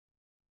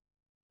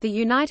The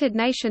United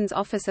Nations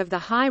Office of the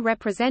High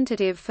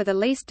Representative for the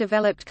Least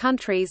Developed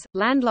Countries,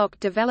 Landlocked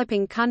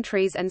Developing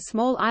Countries and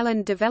Small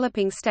Island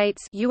Developing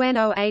States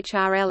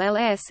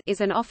 (UNOHRLLS) is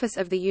an office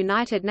of the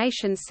United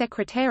Nations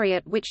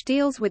Secretariat which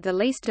deals with the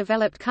least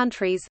developed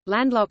countries,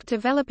 landlocked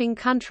developing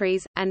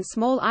countries, and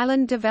small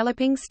island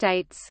developing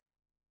states.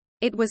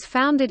 It was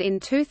founded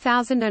in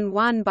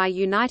 2001 by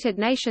United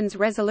Nations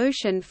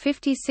Resolution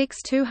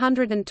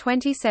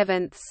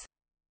 56-227.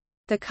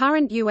 The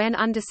current UN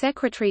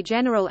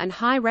Under-Secretary-General and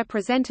High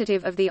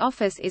Representative of the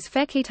office is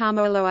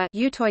Fekitamoaloa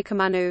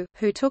Utoikamanu,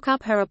 who took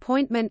up her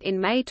appointment in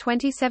May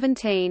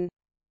 2017.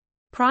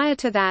 Prior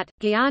to that,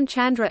 Gyan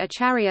Chandra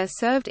Acharya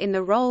served in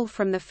the role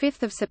from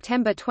 5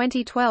 September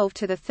 2012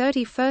 to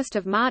 31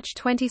 March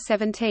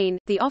 2017.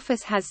 The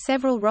office has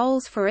several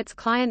roles for its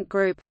client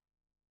group.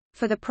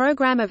 For the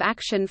Programme of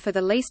Action for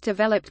the Least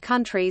Developed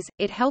Countries,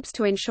 it helps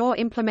to ensure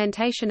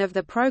implementation of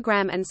the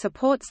programme and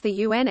supports the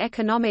UN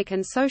Economic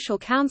and Social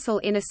Council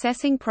in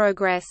assessing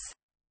progress.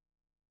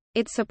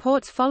 It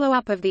supports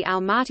follow-up of the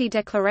Almaty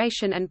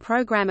Declaration and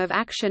Programme of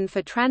Action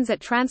for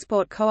Transit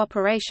Transport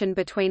Cooperation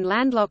between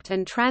landlocked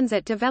and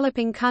transit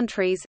developing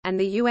countries, and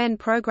the UN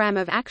Programme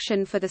of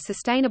Action for the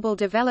Sustainable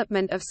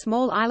Development of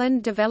Small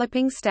Island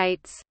Developing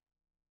States.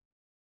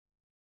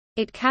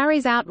 It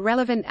carries out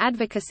relevant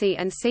advocacy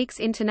and seeks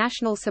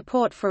international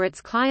support for its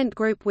client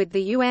group with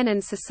the UN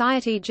and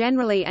society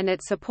generally, and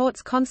it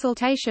supports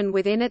consultation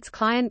within its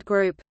client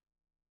group.